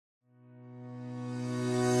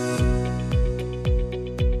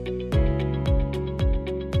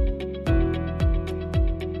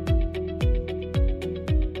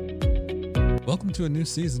to a new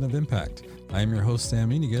season of Impact. I am your host,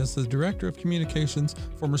 Sam Iniguez, the Director of Communications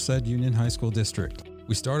for Merced Union High School District.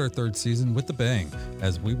 We start our third season with a bang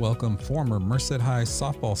as we welcome former Merced High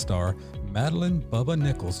softball star Madilyn Bubba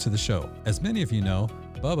Nickles to the show. As many of you know,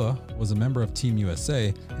 Bubba was a member of Team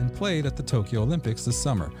USA and played at the Tokyo Olympics this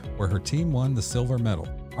summer, where her team won the silver medal.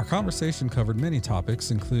 Our conversation covered many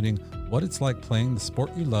topics, including what it's like playing the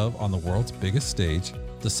sport you love on the world's biggest stage,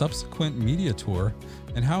 the subsequent media tour,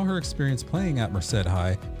 and how her experience playing at Merced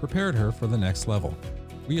High prepared her for the next level.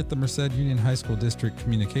 We at the Merced Union High School District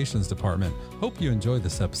Communications Department hope you enjoy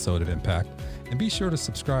this episode of Impact, and be sure to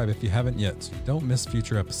subscribe if you haven't yet so you don't miss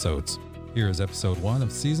future episodes. Here is episode 1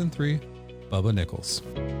 of season 3, Bubba Nickles.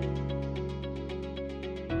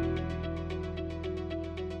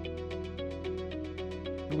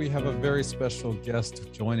 We have a very special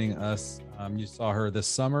guest joining us. You saw her this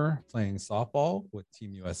summer playing softball with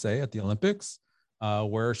Team USA at the Olympics,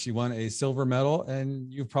 where she won a silver medal,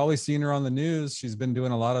 and you've probably seen her on the news. She's been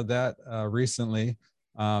doing a lot of that recently.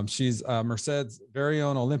 She's Merced's very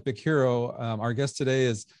own Olympic hero. Our guest today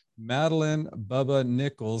is Madilyn Bubba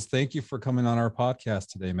Nickles. Thank you for coming on our podcast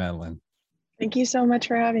today, Madilyn. Thank you so much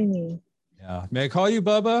for having me. Yeah. May I call you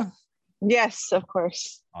Bubba? Yes, of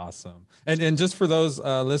course. Awesome. And just for those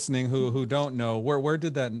listening who don't know, where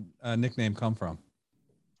did that nickname come from?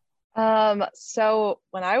 So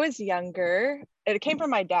when I was younger, it came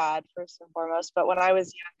from my dad first and foremost, but when I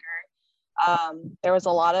was younger, there was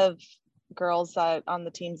a lot of girls that on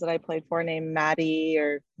the teams that I played for named Maddie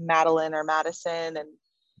or Madilyn or Madison, and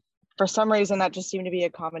for some reason that just seemed to be a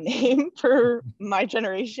common name for my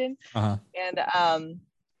generation. And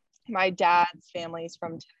my dad's family is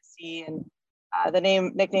from Tennessee, and the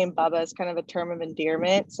nickname Bubba is kind of a term of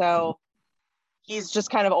endearment. So he's just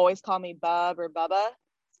kind of always called me Bub or Bubba,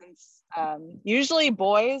 since usually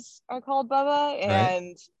boys are called Bubba,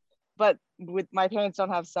 and but with my parents don't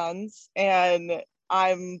have sons, and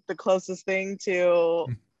I'm the closest thing to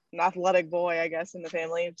an athletic boy, I guess, in the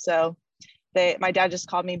family. So my dad just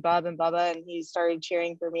called me Bub and Bubba, and he started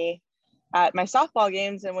cheering for me at my softball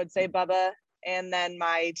games and would say Bubba. And then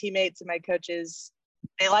my teammates and my coaches,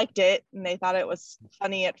 they liked it and they thought it was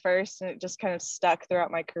funny at first, and it just kind of stuck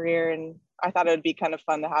throughout my career. And I thought it would be kind of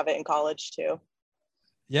fun to have it in college too.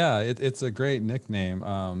 Yeah, it's a great nickname.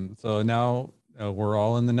 So now we're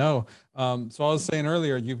all in the know. So I was saying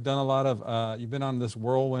earlier, you've done a lot of, you've been on this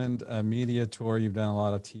whirlwind media tour. You've done a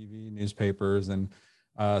lot of TV, newspapers, and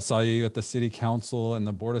saw you at the city council and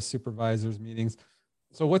the board of supervisors meetings.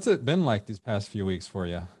 So what's it been like these past few weeks for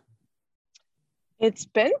you? It's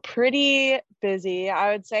been pretty busy.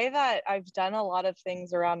 I would say that I've done a lot of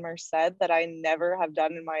things around Merced that I never have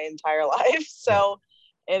done in my entire life. So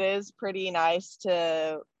it is pretty nice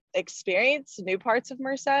to experience new parts of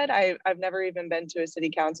Merced. I've never even been to a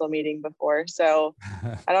city council meeting before. So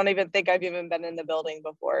I don't even think I've even been in the building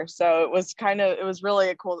before. So it was really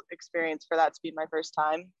a cool experience for that to be my first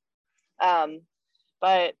time.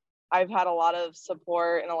 But I've had a lot of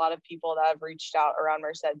support and a lot of people that have reached out around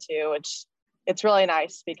Merced too, which it's really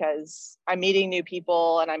nice because I'm meeting new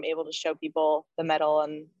people and I'm able to show people the medal,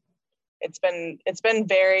 and it's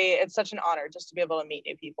such an honor just to be able to meet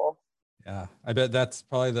new people. Yeah, I bet that's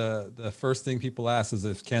probably the first thing people ask is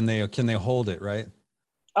if can they hold it, right?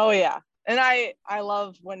 Oh yeah, and I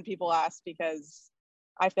love when people ask, because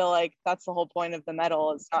I feel like that's the whole point of the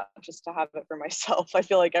medal. It's not just to have it for myself. I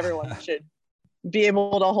feel like everyone should be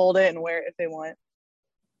able to hold it and wear it if they want.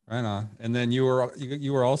 Right on. And then you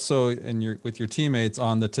were also with your teammates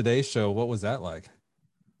on the Today Show. What was that like?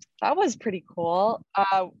 That was pretty cool.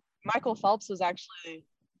 Michael Phelps was actually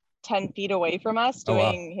 10 feet away from us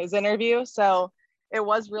doing his interview. So it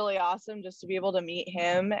was really awesome just to be able to meet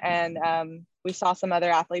him. And we saw some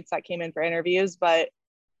other athletes that came in for interviews, but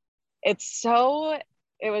it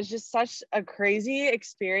was just such a crazy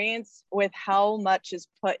experience with how much is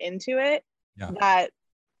put into it that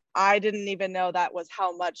I didn't even know that was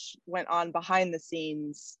how much went on behind the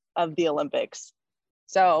scenes of the Olympics.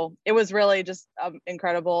 So it was really just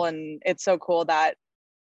incredible. And it's so cool that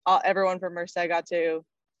everyone from Merced got to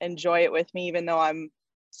enjoy it with me, even though I'm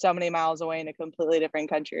so many miles away in a completely different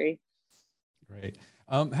country. Great.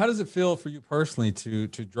 How does it feel for you personally to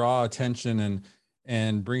draw attention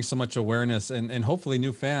and bring so much awareness and hopefully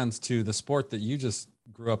new fans to the sport that you just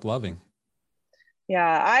grew up loving?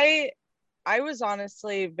 Yeah, I was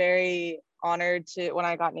honestly very honored when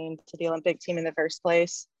I got named to the Olympic team in the first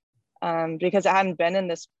place, because I hadn't been in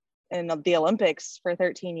the Olympics for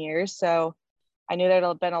 13 years. So I knew there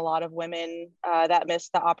had been a lot of women that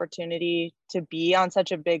missed the opportunity to be on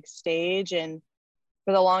such a big stage. And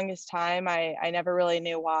for the longest time, I never really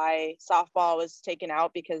knew why softball was taken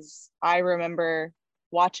out, because I remember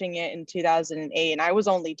watching it in 2008 and I was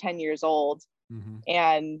only 10 years old. Mm-hmm.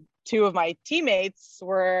 And two of my teammates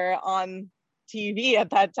were on TV at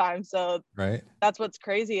that time. So Right. that's what's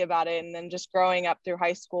crazy about it. And then just growing up through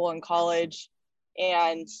high school and college,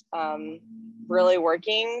 and really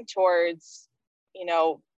working towards,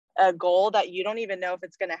 a goal that you don't even know if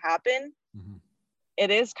it's going to happen. Mm-hmm.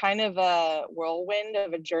 It is kind of a whirlwind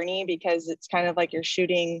of a journey, because it's kind of like you're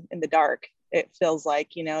shooting in the dark. It feels like,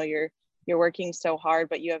 you're working so hard,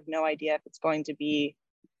 but you have no idea if it's going to be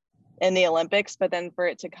in the Olympics. But then for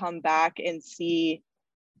it to come back and see,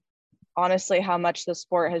 honestly, how much the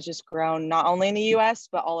sport has just grown, not only in the US,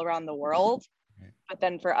 but all around the world. Right. But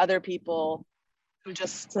then for other people who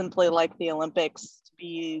just simply like the Olympics to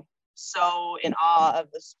be so in awe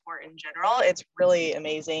of the sport in general, it's really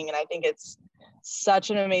amazing. And I think it's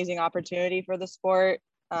such an amazing opportunity for the sport,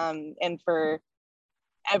 and for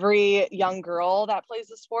every young girl that plays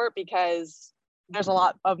the sport, because there's a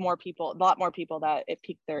lot more people that it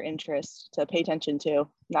piqued their interest to pay attention to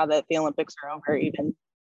now that the Olympics are over even.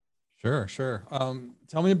 Sure, sure.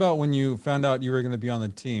 Tell me about when you found out you were going to be on the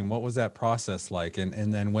team. What was that process like?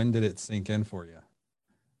 And then when did it sink in for you?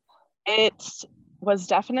 It was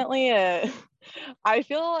definitely I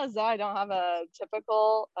feel as though I don't have a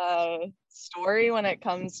typical story when it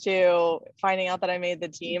comes to finding out that I made the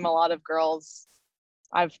team. A lot of girls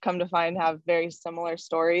I've come to find have very similar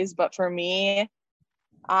stories, but for me,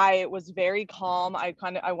 I was very calm. I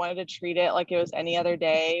wanted to treat it like it was any other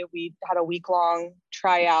day. We had a week-long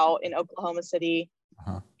tryout in Oklahoma City.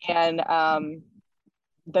 Uh-huh. And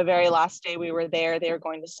the very last day we were there, they were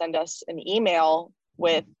going to send us an email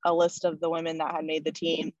with a list of the women that had made the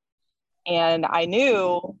team. And I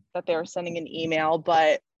knew that they were sending an email,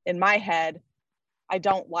 but in my head, I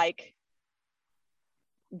don't like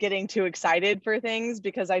getting too excited for things,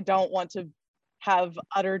 because I don't want to have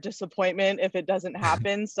utter disappointment if it doesn't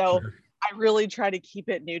happen. So Sure. I really try to keep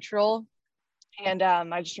it neutral. And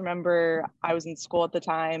I just remember I was in school at the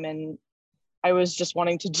time, and I was just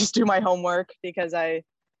wanting to just do my homework, because I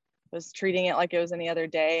was treating it like it was any other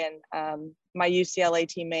day. And my UCLA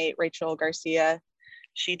teammate, Rachel Garcia,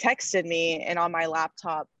 she texted me, and on my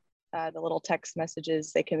laptop, the little text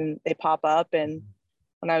messages, they pop up. And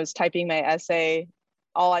when I was typing my essay,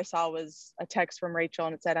 all I saw was a text from Rachel,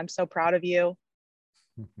 and it said, "I'm so proud of you."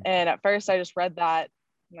 And at first I just read that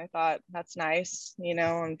and I thought, that's nice.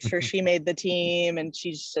 I'm sure she made the team and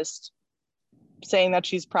she's just saying that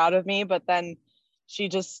she's proud of me. But then she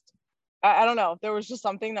just, I don't know, there was just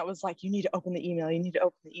something that was like, you need to open the email. You need to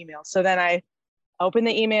open the email. So then I opened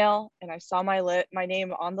the email and I saw my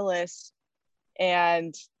name on the list,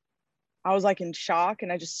 and I was like in shock,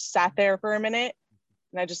 and I just sat there for a minute,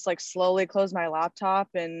 and I just like slowly closed my laptop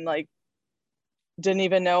and like didn't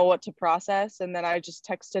even know what to process. And then I just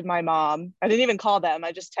texted my mom. I didn't even call them.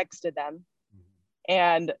 I just texted them,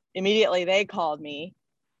 and immediately they called me.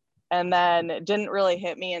 And then it didn't really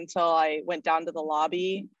hit me until I went down to the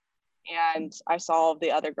lobby and I saw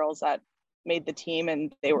the other girls that made the team,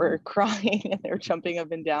 and they were crying and they were jumping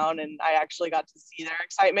up and down, and I actually got to see their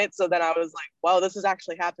excitement. So then I was like, wow, this is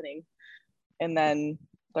actually happening. And then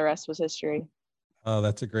the rest was history. Oh,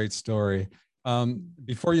 that's a great story.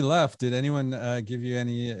 Before you left, did anyone give you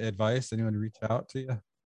any advice? Anyone reach out to you?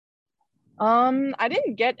 I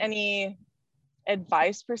didn't get any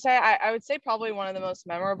advice per se. I would say probably one of the most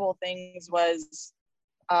memorable things was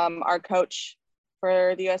our coach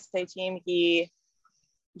for the USA team. He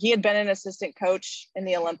had been an assistant coach in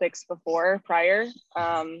the Olympics prior.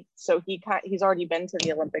 So he's already been to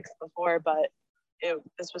the Olympics before, but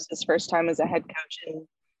this was his first time as a head coach. And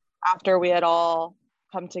after we had all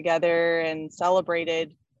come together and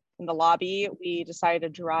celebrated in the lobby, we decided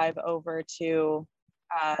to drive over to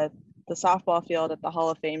the softball field at the Hall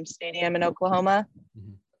of Fame Stadium in Oklahoma.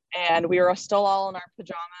 Mm-hmm. And we were still all in our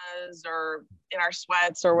pajamas or in our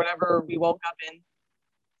sweats or whatever we woke up in.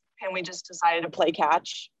 And we just decided to play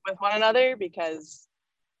catch with one another, because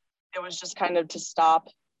it was just kind of to stop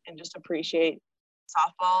and just appreciate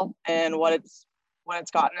softball and what it's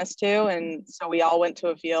gotten us to. And so we all went to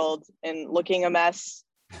a field and looking a mess.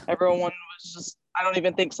 Everyone was just, I don't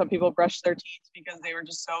even think some people brushed their teeth because they were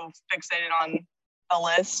just so fixated on a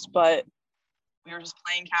list, but we were just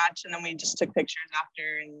playing catch, and then we just took pictures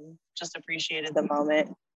after and just appreciated the moment.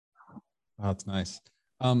 Oh, that's nice.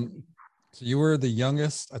 So you were the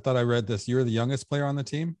youngest. I thought I read this. You were the youngest player on the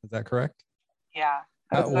team. Is that correct? Yeah.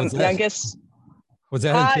 I was the youngest. Was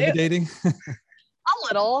that intimidating? A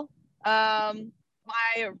little.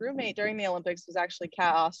 My roommate during the Olympics was actually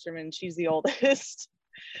Kat Osterman. She's the oldest.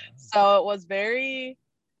 So it was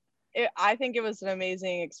I think it was an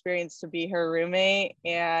amazing experience to be her roommate.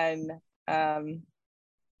 And I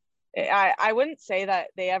wouldn't say that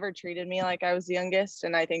they ever treated me like I was the youngest.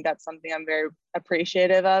 And I think that's something I'm very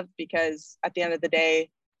appreciative of, because at the end of the day,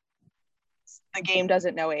 the game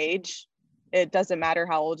doesn't know age. It doesn't matter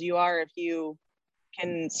how old you are. If you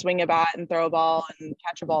can swing a bat and throw a ball and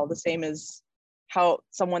catch a ball the same as how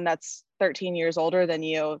someone that's 13 years older than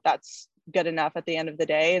you, that's good enough at the end of the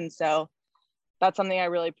day. And so that's something I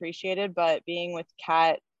really appreciated. But being with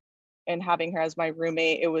Kat and having her as my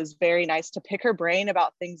roommate, it was very nice to pick her brain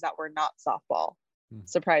about things that were not softball.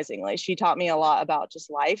 Surprisingly, she taught me a lot about just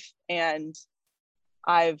life. And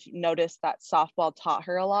I've noticed that softball taught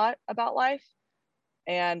her a lot about life.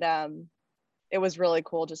 And it was really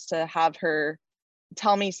cool just to have her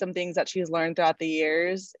tell me some things that she's learned throughout the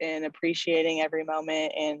years, and appreciating every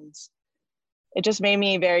moment. And it just made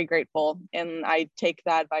me very grateful. And I take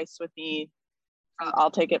that advice with me. I'll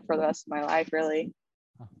take it for the rest of my life, really.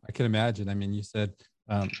 I can imagine. I mean, you said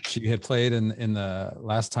she had played in the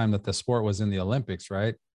last time that the sport was in the Olympics,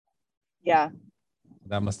 right? Yeah.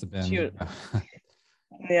 That must have been.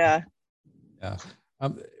 Yeah. Yeah.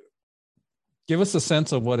 Give us a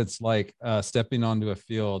sense of what it's like stepping onto a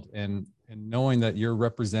field and knowing that you're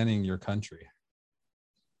representing your country.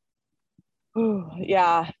 Ooh,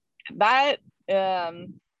 yeah. That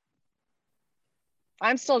I'm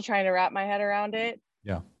still trying to wrap my head around it.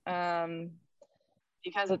 Yeah.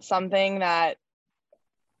 Because it's something that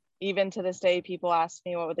even to this day, people ask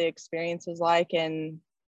me what the experience was like. And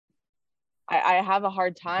I have a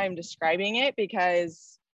hard time describing it,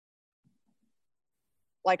 because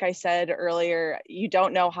like I said earlier, you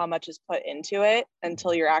don't know how much is put into it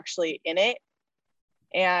until you're actually in it.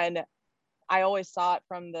 And I always saw it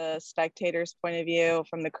from the spectator's point of view,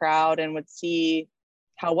 from the crowd, and would see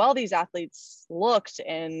how well these athletes looked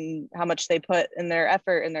and how much they put in their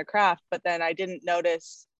effort and their craft. But then I didn't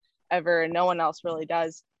notice ever, and no one else really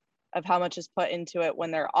does, of how much is put into it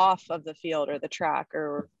when they're off of the field or the track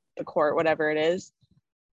or the court, whatever it is.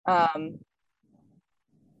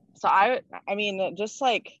 So I mean, just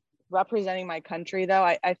like representing my country, though,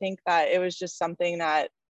 I think that it was just something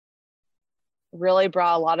that really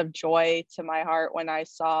brought a lot of joy to my heart when I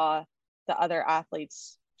saw the other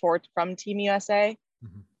athletes from Team USA,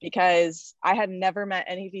 because I had never met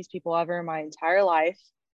any of these people ever in my entire life.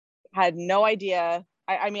 Had no idea.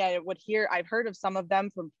 I mean, I've heard of some of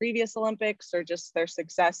them from previous Olympics or just their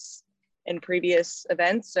success in previous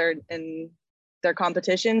events or in their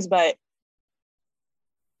competitions, but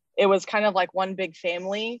it was kind of like one big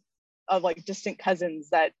family of like distant cousins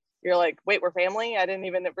that you're like, wait, we're family? I didn't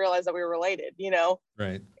even realize that we were related, you know?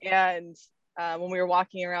 Right. And when we were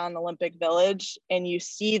walking around Olympic Village, and you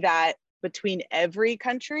see that between every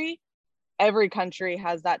country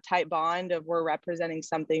has that tight bond of we're representing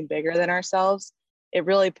something bigger than ourselves. It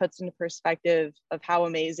really puts into perspective of how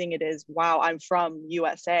amazing it is. Wow, I'm from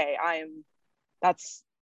USA. That's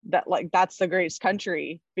the greatest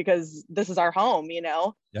country because this is our home, you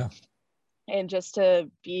know? Yeah. And just to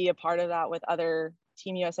be a part of that with other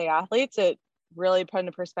Team USA athletes, it really put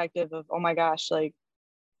into perspective of, oh my gosh, like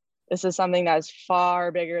this is something that is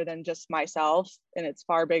far bigger than just myself. And it's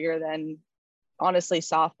far bigger than honestly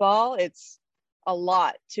softball. It's a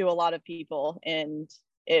lot to a lot of people. And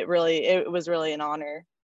it was really an honor.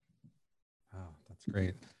 Oh, that's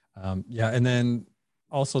great. Yeah. And then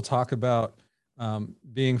also talk about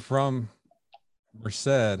being from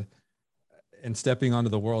Merced and stepping onto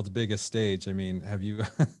the world's biggest stage. I mean,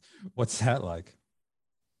 what's that like?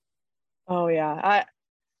 Oh yeah.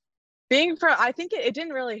 I think it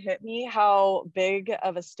didn't really hit me how big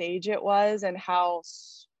of a stage it was and how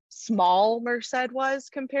small Merced was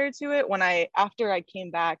compared to it after I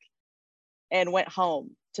came back and went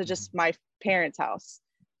home to just my parents' house.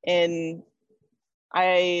 And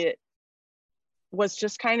I was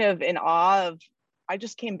just kind of in awe of, I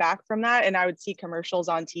just came back from that, and I would see commercials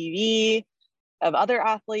on TV of other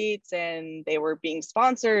athletes, and they were being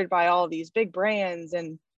sponsored by all these big brands.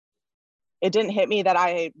 And it didn't hit me that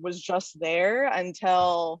I was just there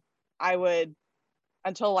until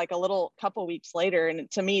like a little couple weeks later.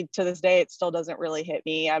 And to me, to this day, it still doesn't really hit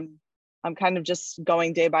me. I'm kind of just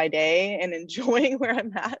going day by day and enjoying where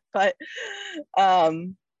I'm at. But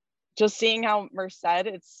just seeing how Merced,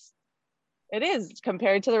 it is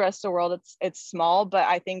compared to the rest of the world, it's small, but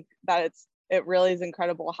I think that it really is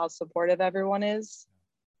incredible how supportive everyone is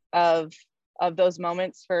of those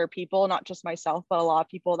moments for people, not just myself, but a lot of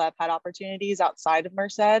people that have had opportunities outside of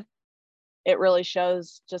Merced. It really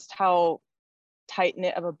shows just how tight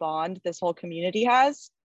knit of a bond this whole community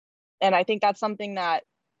has. And I think that's something that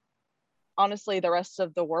honestly the rest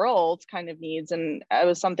of the world kind of needs. And it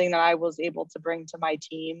was something that I was able to bring to my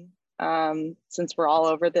team, since we're all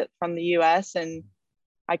over from the US, and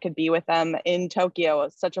I could be with them in Tokyo.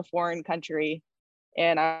 It's such a foreign country.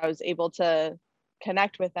 And I was able to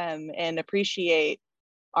connect with them and appreciate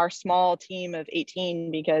our small team of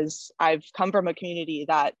 18, because I've come from a community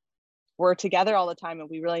that we're together all the time, and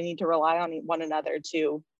we really need to rely on one another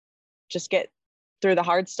to just get through the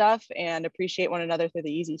hard stuff and appreciate one another through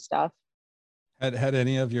the easy stuff. Had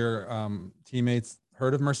any of your teammates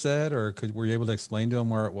heard of Merced, or were you able to explain to them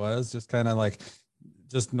where it was? Just kind of like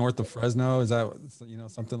just north of Fresno? Is that,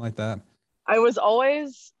 something like that? I was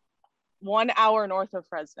always 1 hour north of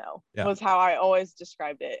Fresno, was how I always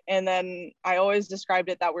described it. And then I always described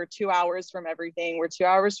it that we're 2 hours from everything. We're 2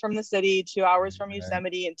 hours from the city, 2 hours from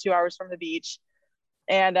Yosemite, and 2 hours from the beach.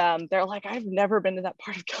 And they're like, I've never been to that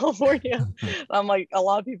part of California. I'm like, a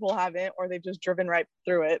lot of people haven't, or they've just driven right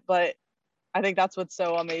through it. But I think that's what's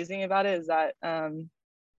so amazing about it, is that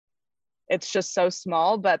it's just so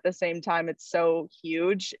small, but at the same time, it's so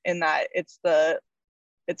huge in that it's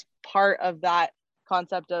part of that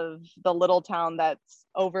concept of the little town that's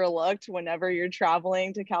overlooked whenever you're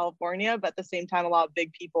traveling to California. But at the same time, a lot of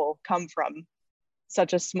big people come from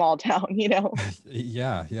such a small town, Yeah.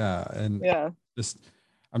 And yeah.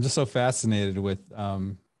 I'm just so fascinated with,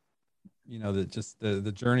 the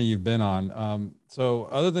journey you've been on. So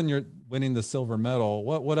other than your winning the silver medal,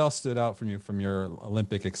 what else stood out from you from your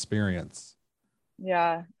Olympic experience?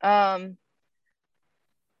 Yeah. I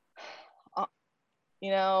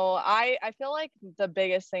feel like the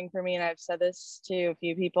biggest thing for me, and I've said this to a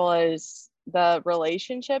few people, is the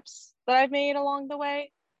relationships that I've made along the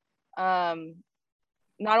way.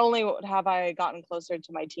 Not only have I gotten closer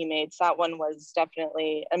to my teammates, that one was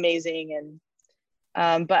definitely amazing,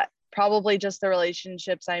 and but probably just the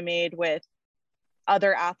relationships I made with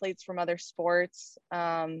other athletes from other sports,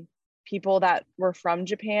 people that were from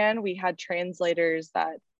Japan. We had translators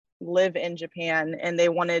that live in Japan, and they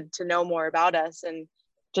wanted to know more about us, and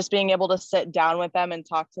just being able to sit down with them and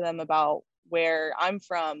talk to them about where I'm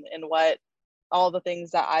from and what all the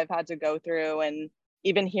things that I've had to go through, and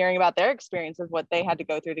even hearing about their experiences, what they had to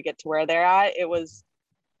go through to get to where they're at. It was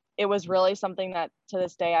really something that to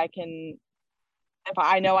this day if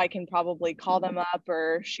I know, I can probably call them up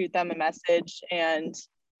or shoot them a message, and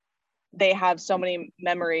they have so many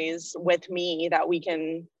memories with me that we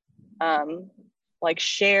can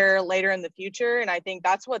share later in the future. And I think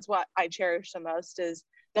that's what I cherish the most, is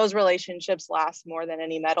those relationships last more than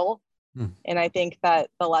any medal. And I think that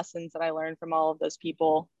the lessons that I learned from all of those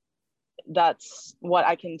people, that's what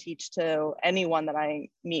I can teach to anyone that I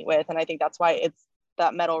meet with. And I think that's why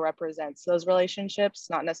that medal represents those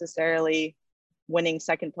relationships, not necessarily winning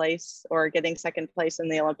second place or getting second place in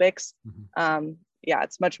the Olympics.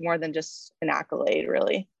 It's much more than just an accolade,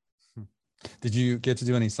 really. Did you get to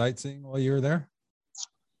do any sightseeing while you were there?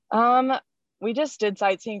 We just did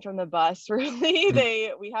sightseeing from the bus,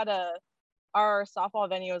 really. Our softball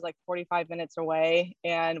venue was like 45 minutes away,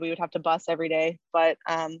 and we would have to bus every day. But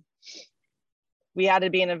we had to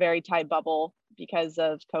be in a very tight bubble because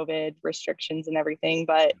of COVID restrictions and everything.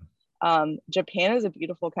 But Japan is a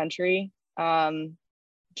beautiful country.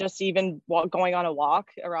 Just even going on a walk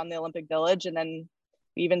around the Olympic Village, and then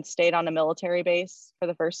we even stayed on a military base for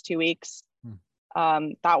the first 2 weeks.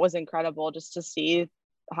 That was incredible, just to see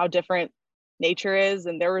how different nature is.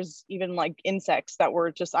 And there was even like insects that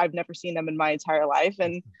were I've never seen them in my entire life.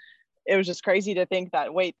 And it was just crazy to think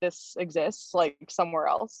that, wait, this exists like somewhere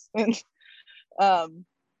else.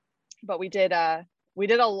 But we did a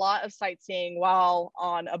lot of sightseeing while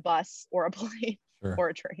on a bus or a plane or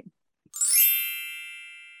a train.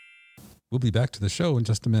 We'll be back to the show in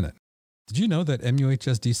just a minute. Did you know that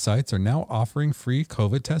MUHSD sites are now offering free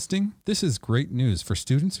COVID testing? This is great news for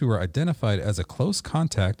students who are identified as a close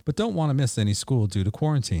contact but don't want to miss any school due to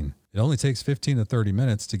quarantine. It only takes 15 to 30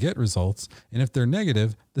 minutes to get results, and if they're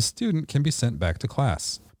negative, the student can be sent back to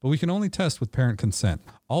class. But we can only test with parent consent.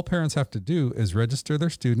 All parents have to do is register their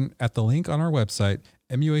student at the link on our website,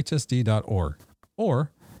 muhsd.org.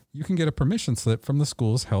 Or you can get a permission slip from the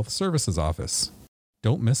school's health services office.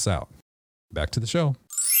 Don't miss out. Back to the show.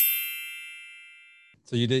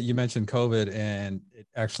 So you mentioned COVID, and it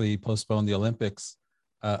actually postponed the Olympics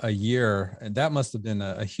a year, and that must have been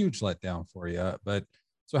a huge letdown for you. But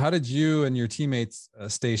so how did you and your teammates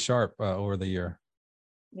stay sharp over the year?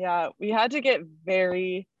 Yeah, we had to get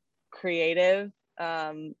very creative.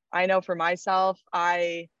 I know for myself,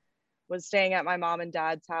 I was staying at my mom and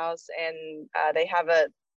dad's house, and they have a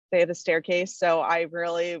staircase. So I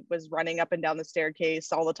really was running up and down the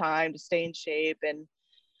staircase all the time to stay in shape. And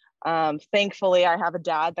Thankfully, I have a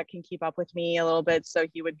dad that can keep up with me a little bit. So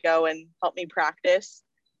he would go and help me practice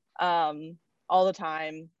all the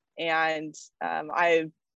time. And I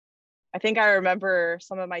think I remember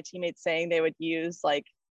some of my teammates saying they would use like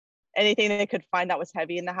anything they could find that was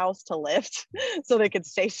heavy in the house to lift so they could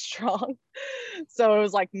stay strong. So it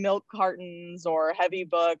was like milk cartons or heavy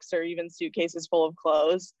books or even suitcases full of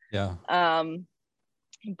clothes. Yeah.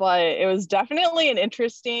 But it was definitely an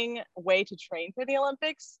interesting way to train for the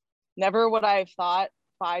Olympics. Never would I have thought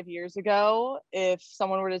 5 years ago, if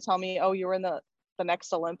someone were to tell me, oh, you were in the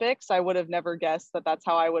next Olympics, I would have never guessed that that's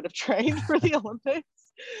how I would have trained for the Olympics.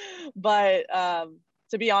 But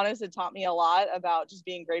to be honest, it taught me a lot about just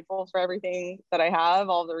being grateful for everything that I have,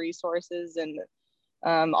 all the resources and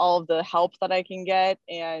all of the help that I can get.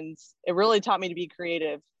 And it really taught me to be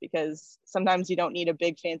creative, because sometimes you don't need a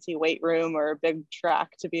big fancy weight room or a big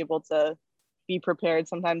track to be able to be prepared.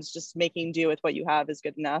 Sometimes just making do with what you have is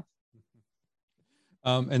good enough.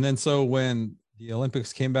 And then so when the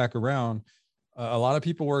Olympics came back around, a lot of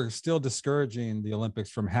people were still discouraging the Olympics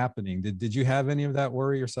from happening. Did you have any of that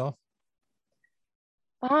worry yourself?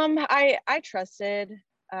 I trusted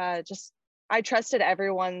I trusted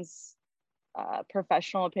everyone's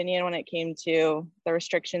professional opinion when it came to the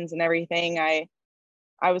restrictions and everything.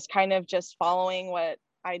 I was kind of just following what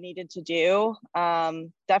I needed to do.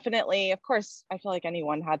 Definitely, of course, I feel like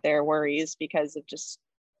anyone had their worries because of just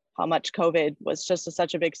how much COVID was just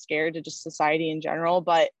such a big scare to just society in general.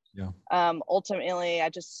 But yeah. Ultimately,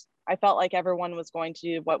 I felt like everyone was going to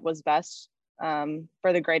do what was best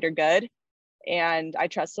for the greater good. And I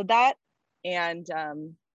trusted that. And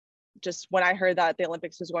just when I heard that the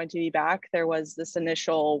Olympics was going to be back, there was this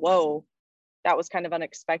initial, whoa, that was kind of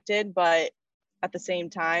unexpected. But at the same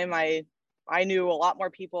time, I knew a lot more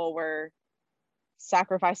people were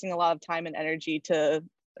sacrificing a lot of time and energy to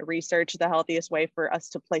research the healthiest way for us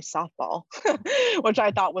to play softball, which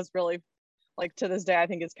I thought was really, like, to this day, I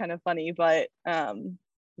think it's kind of funny. But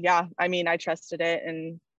yeah, I mean, I trusted it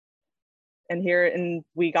and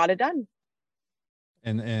we got it done.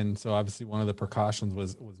 And so obviously one of the precautions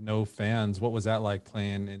was no fans. What was that like,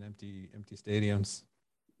 playing in empty stadiums?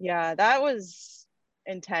 Yeah, that was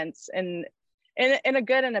intense, and in a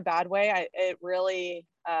good and a bad way. It really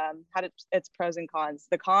had its pros and cons.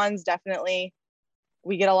 The cons, definitely,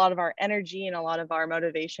 we get a lot of our energy and a lot of our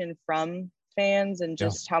motivation from fans, and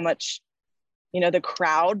just how much, the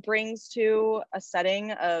crowd brings to a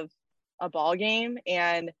setting of a ball game.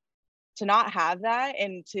 And to not have that,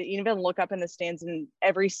 and to even look up in the stands and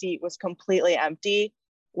every seat was completely empty,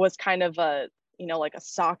 was kind of a, like a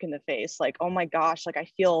sock in the face. Like, oh my gosh, like I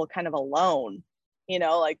feel kind of alone,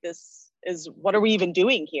 like this is, what are we even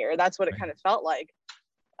doing here? That's what it kind of felt like.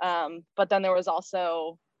 But then there was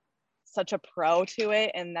also such a pro to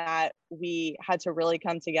it, in that we had to really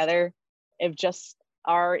come together of just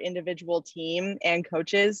our individual team and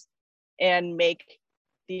coaches, and make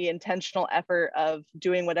the intentional effort of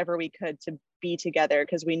doing whatever we could to be together,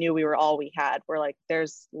 because we knew we were all we had. We're like,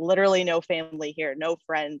 there's literally no family here, no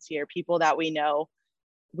friends here, people that we know.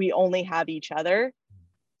 We only have each other.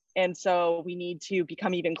 And so we need to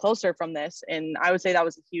become even closer from this. And I would say that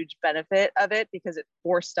was a huge benefit of it, because it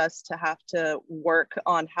forced us to have to work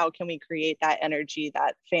on how can we create that energy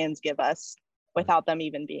that fans give us without them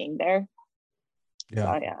even being there. Yeah.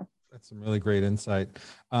 So, yeah. That's some really great insight.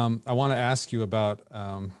 I want to ask you about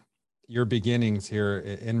your beginnings here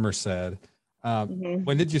in Merced.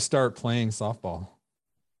 When did you start playing softball?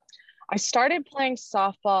 I started playing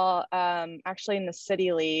softball actually in the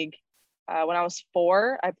city league when I was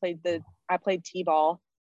 4. I played t-ball,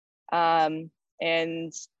 and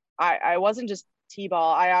I wasn't just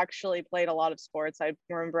t-ball. I actually played a lot of sports. I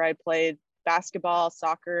remember I played basketball,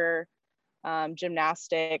 soccer,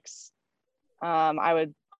 gymnastics. I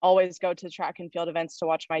would always go to track and field events to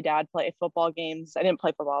watch my dad play football games. I didn't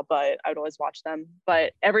play football, but I would always watch them.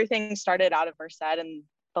 But everything started out of Merced and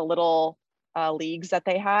the little leagues that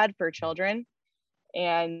they had for children.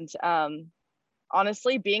 And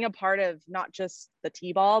honestly, being a part of not just the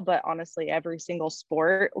t-ball, but honestly every single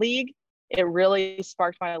sport league, it really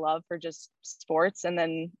sparked my love for just sports. And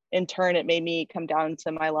then in turn, it made me come down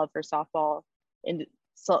to my love for softball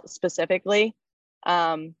specifically.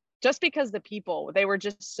 Just because the people, they were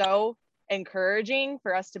just so encouraging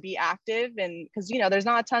for us to be active. And because, there's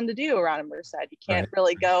not a ton to do around in Merced. You can't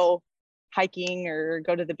really go hiking or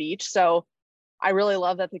go to the beach. So I really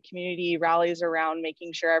love that the community rallies around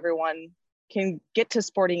making sure everyone can get to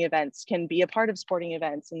sporting events, can be a part of sporting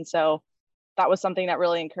events. And so that was something that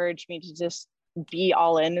really encouraged me to just be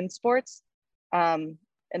all in sports. And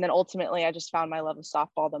then ultimately, I just found my love of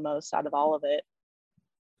softball the most out of all of it.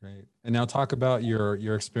 Great. And now talk about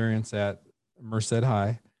your experience at Merced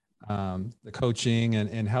High, the coaching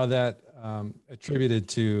and how that attributed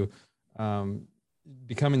to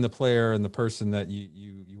becoming the player and the person that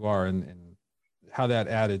you are, and how that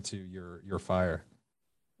added to your fire.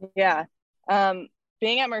 Yeah.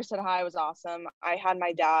 Being at Merced High was awesome. I had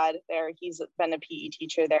my dad there. He's been a PE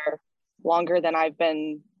teacher there longer than I've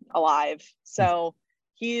been alive. So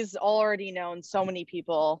he's already known so many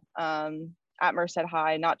people at Merced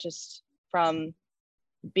High, not just from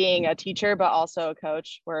being a teacher, but also a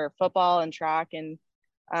coach for football and track. And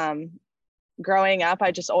growing up,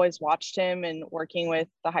 I just always watched him and working with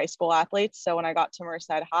the high school athletes. So when I got to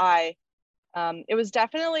Merced High, it was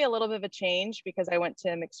definitely a little bit of a change because I went to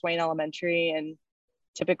McSwain Elementary, and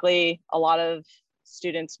typically a lot of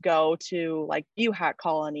students go to like UHAC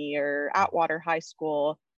Colony or Atwater High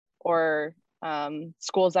School, or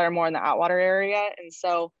schools that are more in the Atwater area. And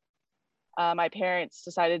so my parents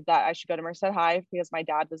decided that I should go to Merced High because my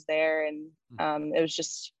dad was there, and it was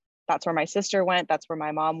just, that's where my sister went, that's where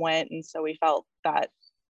my mom went. And so we felt that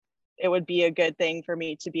it would be a good thing for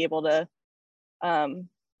me to be able to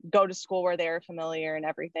go to school where they're familiar and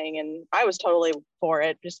everything. And I was totally for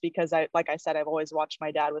it, just because like I said, I've always watched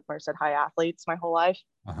my dad with Merced High athletes my whole life.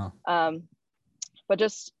 But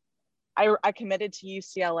just, I committed to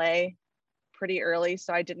UCLA pretty early,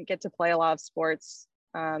 so I didn't get to play a lot of sports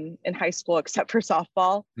in high school except for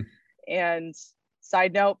softball. And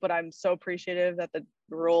side note, but I'm so appreciative that the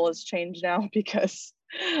rule has changed now, because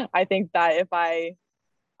I think that if I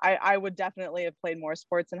would definitely have played more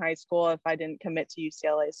sports in high school if I didn't commit to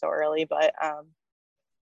UCLA so early. But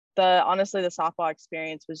honestly, the softball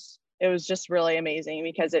experience was just really amazing,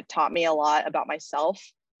 because it taught me a lot about myself,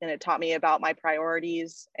 and it taught me about my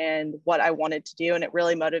priorities and what I wanted to do. And it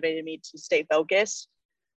really motivated me to stay focused.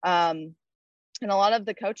 And a lot of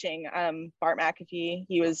the coaching, Bart McAfee,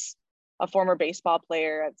 he was a former baseball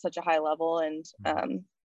player at such a high level. And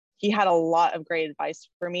he had a lot of great advice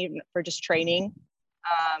for me for just training.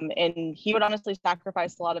 And he would honestly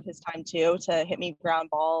sacrifice a lot of his time too to hit me ground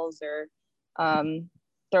balls or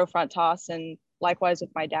throw front toss, and likewise with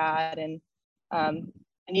my dad. And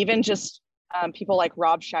even just people like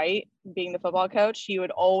Rob Scheidt, being the football coach, he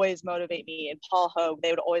would always motivate me, and Paul Hogue, they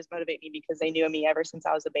would always motivate me because they knew me ever since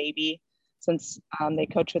I was a baby, since they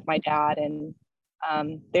coached with my dad. And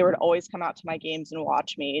they would always come out to my games and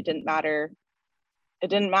watch me. It didn't matter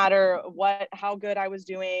how good I was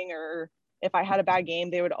doing, or if I had a bad game,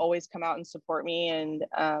 they would always come out and support me. And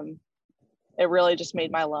it really just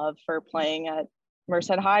made my love for playing at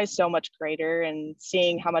Merced High so much greater. And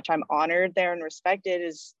seeing how much I'm honored there and respected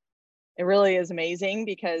it really is amazing,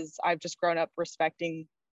 because I've just grown up respecting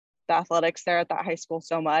the athletics there at that high school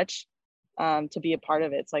so much. To be a part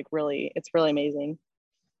of it, it's really amazing.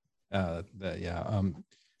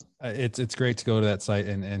 It's great to go to that site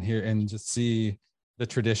and hear and just see the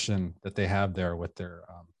tradition that they have there with their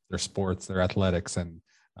sports, their athletics, and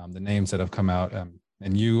the names that have come out.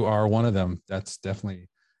 And you are one of them. That's definitely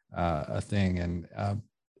a thing. And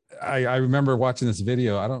I remember watching this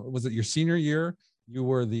video. Was it your senior year? You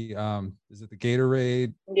were the is it the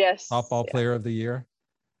Gatorade softball player of the year?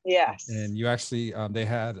 Yes. And you actually they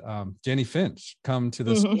had Jenny Finch come to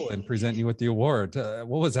the school and present you with the award. What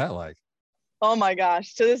was that like? Oh my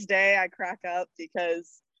gosh, to this day I crack up,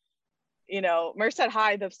 because Merced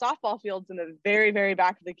High, the softball field's in the very, very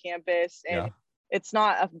back of the campus, and it's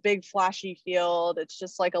not a big flashy field. It's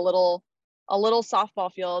just like a little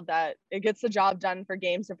softball field that it gets the job done for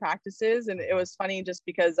games and practices. And it was funny just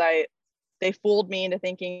because they fooled me into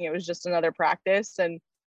thinking it was just another practice. And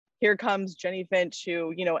here comes Jenny Finch,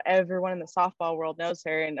 who, everyone in the softball world knows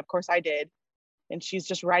her. And of course I did. And she's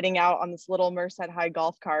just riding out on this little Merced High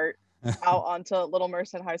golf cart out onto little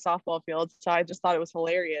Merced High softball field. So I just thought it was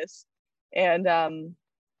hilarious. And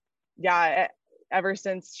ever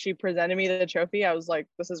since she presented me the trophy, I was like,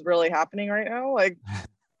 this is really happening right now. Like,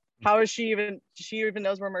 how is she even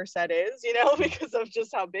knows where Merced is, because of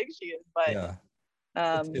just how big she is. But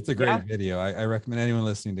it's a great video. I recommend anyone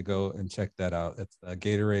listening to go and check that out. It's the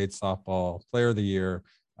Gatorade softball player of the year,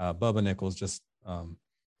 Bubba Nickles. Just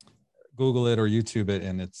Google it or YouTube it,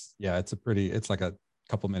 and it's like a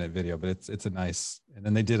couple minute video, but it's a nice. And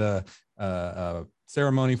then they did a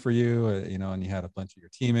ceremony for you, and you had a bunch of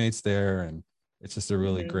your teammates there, and it's just a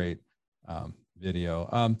really great video.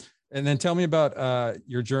 And then tell me about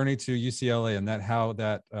your journey to UCLA and how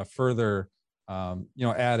that further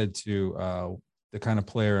added to the kind of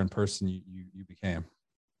player and person you became.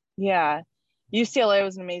 Yeah, UCLA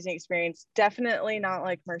was an amazing experience. Definitely not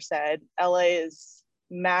like Merced. LA is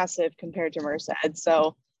massive compared to Merced.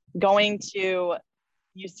 So going to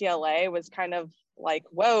UCLA was kind of like,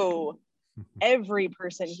 whoa, every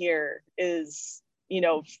person here is,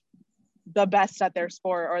 the best at their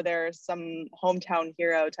sport, or there's some hometown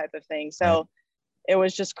hero type of thing. So Right. it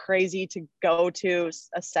was just crazy to go to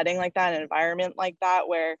a setting like that, an environment like that,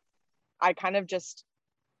 where I kind of just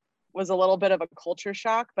was a little bit of a culture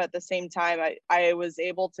shock, but at the same time, I was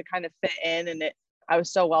able to kind of fit in, and I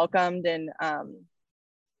was so welcomed. And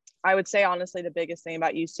I would say, honestly, the biggest thing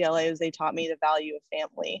about UCLA is they taught me the value of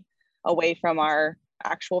family away from our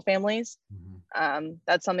actual families.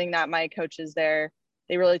 That's something that my coaches there,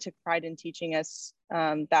 they really took pride in teaching us,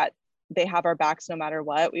 that they have our backs no matter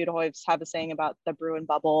what. We would always have a saying about the Bruin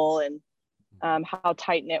bubble, and how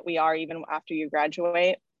tight knit we are even after you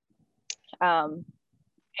graduate.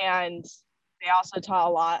 And they also taught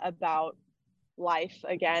a lot about life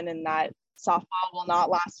again, and that softball will not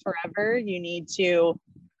last forever. You need to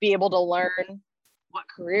be able to learn what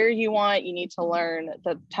career you want. You need to learn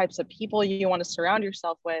the types of people you want to surround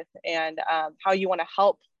yourself with, and how you want to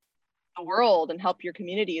help the world and help your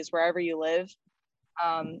communities wherever you live.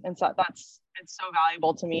 And so it's so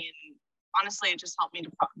valuable to me. And honestly, it just helped me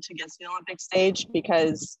to get to the Olympic stage,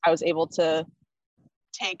 because I was able to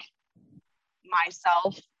take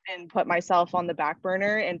myself and put myself on the back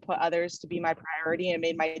burner and put others to be my priority, and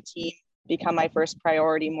made my team become my first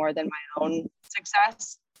priority more than my own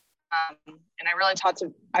success. And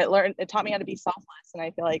it taught me how to be selfless. And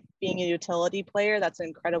I feel like being a utility player, that's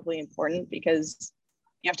incredibly important, because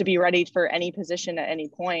you have to be ready for any position at any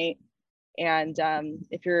point. And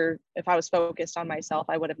if I was focused on myself,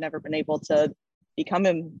 I would have never been able to become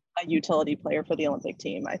a utility player for the Olympic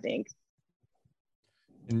team, I think.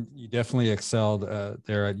 And you definitely excelled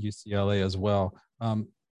there at UCLA as well.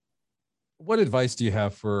 What advice do you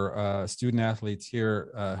have for student athletes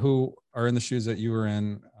here who are in the shoes that you were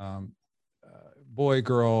in, boy,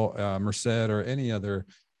 girl, Merced, or any other,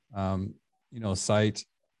 site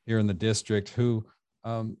here in the district, who,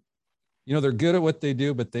 they're good at what they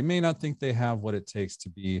do, but they may not think they have what it takes to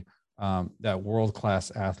be that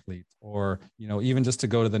world-class athlete, or, even just to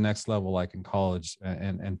go to the next level, like in college,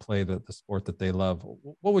 and play the sport that they love?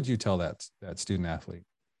 What would you tell that student athlete?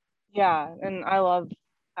 Yeah. And I love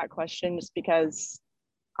that question, just because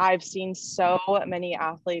I've seen so many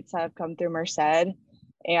athletes that have come through Merced,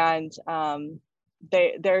 and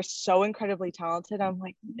they're so incredibly talented. I'm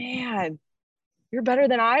like, man, you're better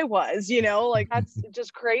than I was, like, that's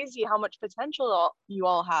just crazy how much potential you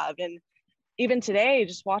all have. And even today,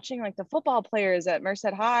 just watching like the football players at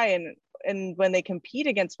Merced High, and when they compete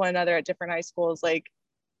against one another at different high schools, like,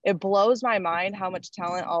 it blows my mind how much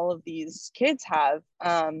talent all of these kids have.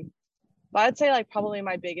 But I'd say, like, probably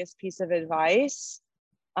my biggest piece of advice,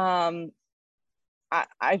 I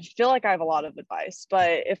feel like I have a lot of advice,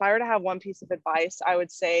 but if I were to have one piece of advice, I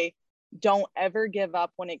would say, don't ever give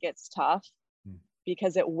up when it gets tough,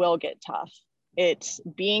 because it will get tough. It's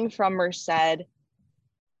being from Merced,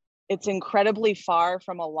 it's incredibly far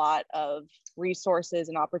from a lot of resources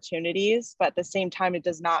and opportunities, but at the same time, it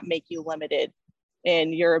does not make you limited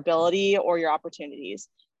in your ability or your opportunities.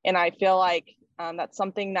 And I feel like that's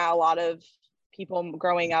something that a lot of people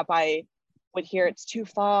growing up, I would hear it's too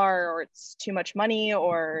far, or it's too much money,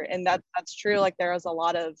 and that's true. Like, there was a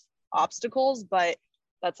lot of obstacles, but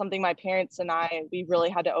that's something my parents and we really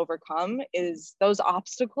had to overcome. Is those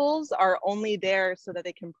obstacles are only there so that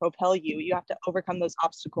they can propel you. You have to overcome those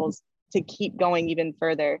obstacles to keep going even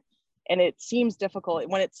further. And it seems difficult.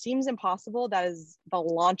 When it seems impossible, that is the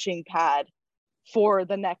launching pad for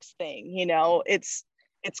the next thing. It's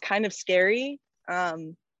kind of scary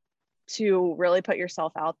to really put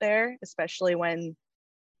yourself out there, especially when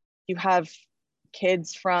you have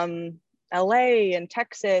kids from LA and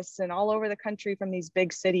Texas and all over the country from these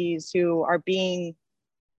big cities who are being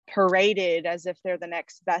paraded as if they're the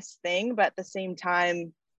next best thing. But at the same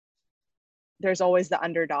time, there's always the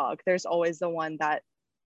underdog. There's always the one that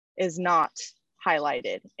is not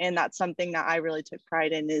highlighted. And that's something that I really took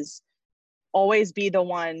pride in, is always be the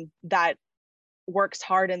one that works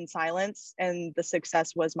hard in silence, and the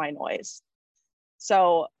success was my noise.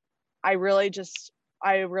 So I really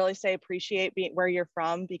say appreciate being where you're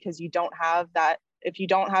from, because you don't have that. If you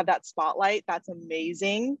don't have that spotlight, that's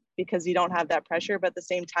amazing, because you don't have that pressure, but at the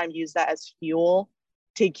same time, use that as fuel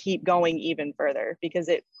to keep going even further, because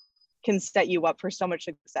it can set you up for so much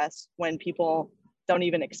success when people don't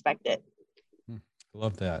even expect it. I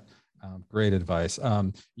love that. Great advice.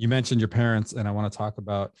 You mentioned your parents, and I want to talk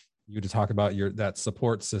about that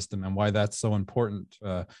support system and why that's so important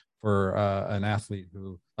for an athlete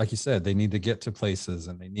who, like you said, they need to get to places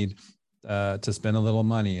and they need to spend a little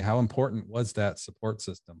money. How important was that support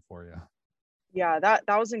system for you? Yeah, that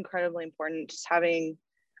was incredibly important. Just having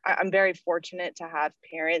I'm very fortunate to have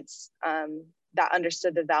parents that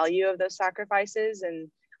understood the value of those sacrifices and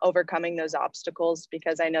overcoming those obstacles,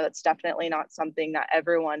 because I know that's definitely not something that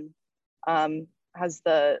everyone has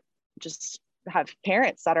just have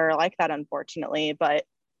parents that are like that, unfortunately. But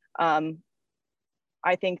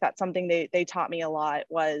I think that's something they taught me a lot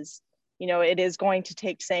was, it is going to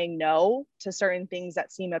take saying no to certain things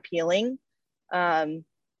that seem appealing.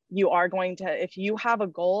 You are going to, if you have a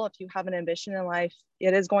goal, if you have an ambition in life,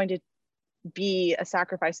 it is going to be a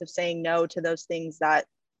sacrifice of saying no to those things that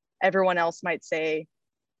everyone else might say,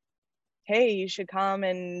 hey, you should come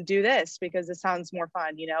and do this because it sounds more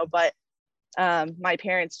fun, but my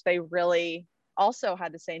parents, they really also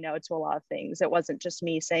had to say no to a lot of things. It wasn't just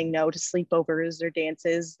me saying no to sleepovers or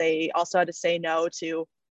dances. They also had to say no to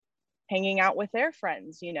hanging out with their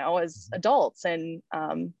friends, as adults. And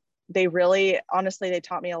they really, honestly, they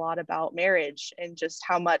taught me a lot about marriage and just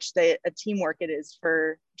how much a teamwork it is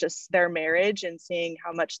for just their marriage, and seeing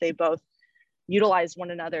how much they both utilize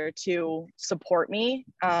one another to support me.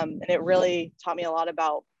 And it really taught me a lot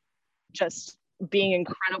about just being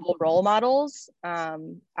incredible role models at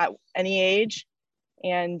any age.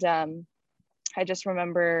 And I just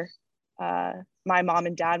remember my mom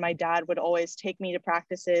and dad, my dad would always take me to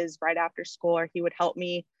practices right after school, or he would help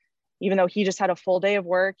me. Even though he just had a full day of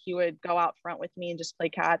work, he would go out front with me and just play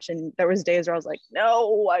catch. And there was days where I was like,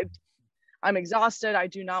 no, I'm exhausted. I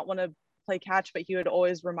do not want to play catch. But he would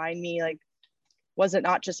always remind me, like, was it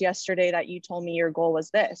not just yesterday that you told me your goal was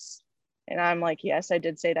this? And I'm like, yes, I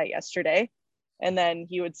did say that yesterday. And then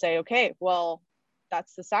he would say, okay, well,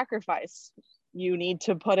 that's the sacrifice. You need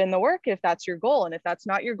to put in the work if that's your goal. And if that's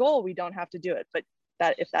not your goal, we don't have to do it. But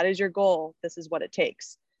if that is your goal, this is what it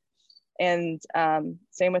takes. And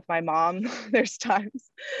same with my mom. There's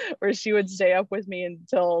times where she would stay up with me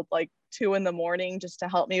until like 2 a.m. just to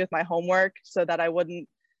help me with my homework so that I wouldn't,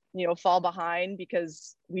 fall behind,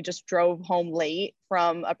 because we just drove home late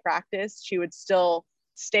from a practice. She would still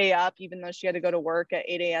stay up even though she had to go to work at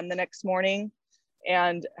 8 a.m. the next morning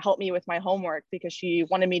and help me with my homework, because she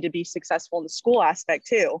wanted me to be successful in the school aspect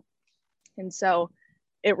too. And so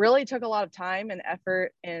it really took a lot of time and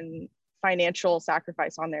effort and financial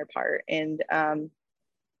sacrifice on their part. And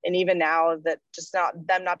even now, that just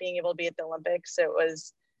not being able to be at the Olympics, it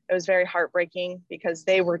was very heartbreaking, because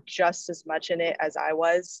they were just as much in it as I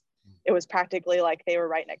was. It was practically like they were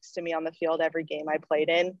right next to me on the field every game I played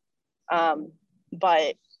in.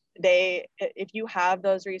 But if you have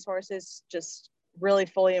those resources, just really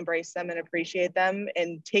fully embrace them and appreciate them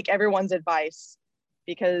and take everyone's advice,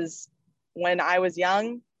 because when I was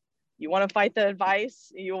young, you want to fight the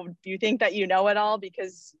advice. You think that you know it all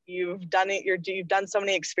because you've done it. You've done so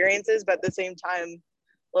many experiences, but at the same time,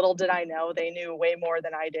 little did I know they knew way more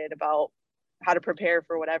than I did about how to prepare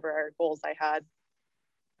for whatever goals I had.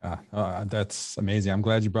 That's amazing. I'm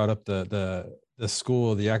glad you brought up the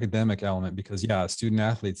school, the academic element, because student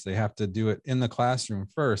athletes, they have to do it in the classroom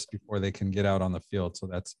first before they can get out on the field. So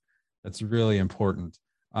that's really important.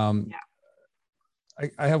 I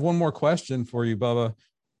have one more question for you, Bubba.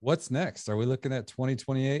 What's next? Are we looking at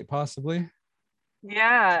 2028 possibly?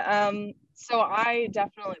 Yeah. So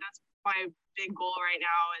that's my big goal right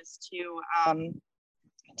now, is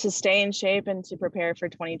to stay in shape and to prepare for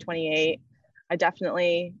 2028. I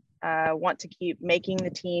definitely want to keep making the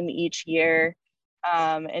team each year,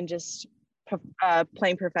 and just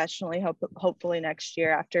playing professionally, hopefully next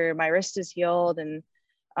year after my wrist is healed. And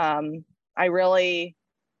I really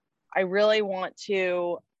want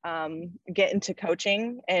to get into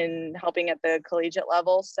coaching and helping at the collegiate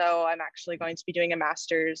level. So I'm actually going to be doing a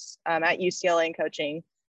master's at UCLA in coaching,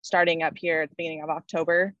 starting up here at the beginning of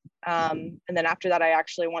October. And then after that, I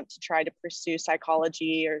actually want to try to pursue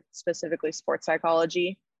psychology, or specifically sports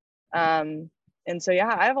psychology. And so,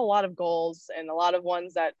 I have a lot of goals, and a lot of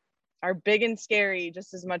ones that are big and scary,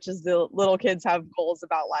 just as much as the little kids have goals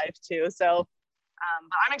about life too. So,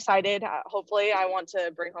 but I'm excited. Hopefully I want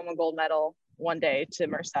to bring home a gold medal one day to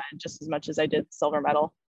Merced, just as much as I did the silver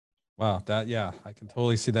medal. Wow. I can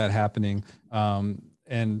totally see that happening.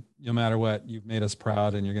 And no matter what, you've made us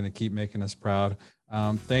proud, and you're going to keep making us proud.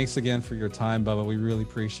 Thanks again for your time, Bubba. We really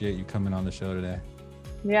appreciate you coming on the show today.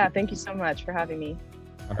 Yeah. Thank you so much for having me.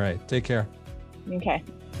 All right. Take care. Okay.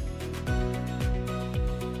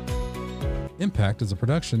 Impact is a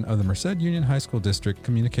production of the Merced Union High School District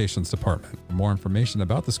Communications Department. For more information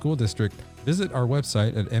about the school district, visit our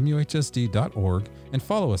website at muhsd.org and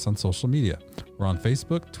follow us on social media. We're on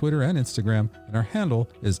Facebook, Twitter, and Instagram, and our handle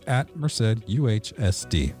is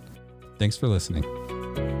 @MercedUHSD. Thanks for listening.